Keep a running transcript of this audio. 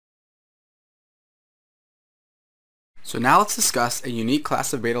So now let's discuss a unique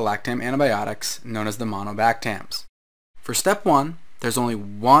class of beta-lactam antibiotics known as the monobactams. For step 1, there's only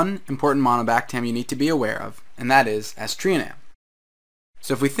one important monobactam you need to be aware of, and that is Aztreonam.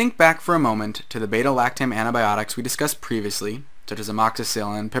 So if we think back for a moment to the beta-lactam antibiotics we discussed previously, such as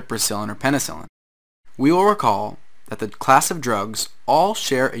amoxicillin, piperacillin, or penicillin, we will recall that the class of drugs all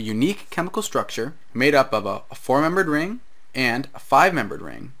share a unique chemical structure made up of a 4-membered ring and a 5-membered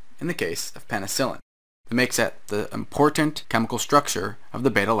ring in the case of penicillin. That makes it the important chemical structure of the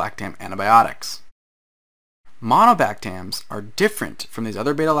beta-lactam antibiotics. Monobactams are different from these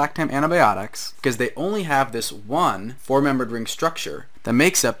other beta-lactam antibiotics because they only have this one 4-membered ring structure that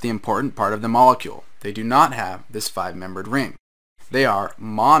makes up the important part of the molecule. They do not have this 5-membered ring. They are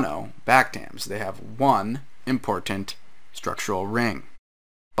monobactams. They have one important structural ring.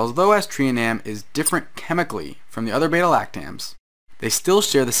 Although Aztreonam is different chemically from the other beta-lactams, they still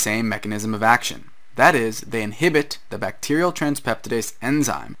share the same mechanism of action. That is, they inhibit the bacterial transpeptidase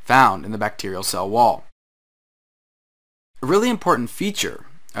enzyme found in the bacterial cell wall. A really important feature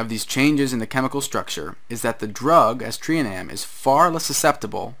of these changes in the chemical structure is that the drug Aztreonam is far less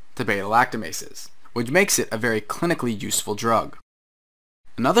susceptible to beta-lactamases, which makes it a very clinically useful drug.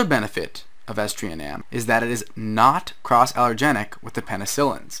 Another benefit of Aztreonam is that it is not cross-allergenic with the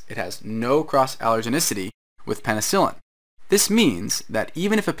penicillins. It has no cross-allergenicity with penicillin. This means that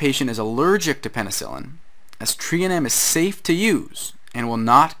even if a patient is allergic to penicillin, Aztreonam is safe to use and will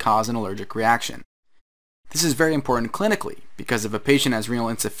not cause an allergic reaction. This is very important clinically because if a patient has renal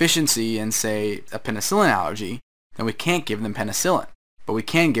insufficiency and, say, a penicillin allergy, then we can't give them penicillin, but we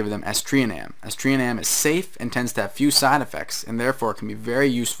can give them Aztreonam. Aztreonam is safe and tends to have few side effects and therefore can be very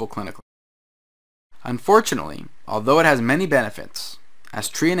useful clinically. Unfortunately, although it has many benefits,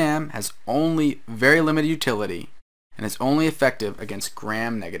 Aztreonam has only very limited utility and is only effective against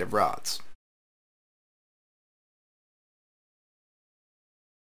gram-negative rods.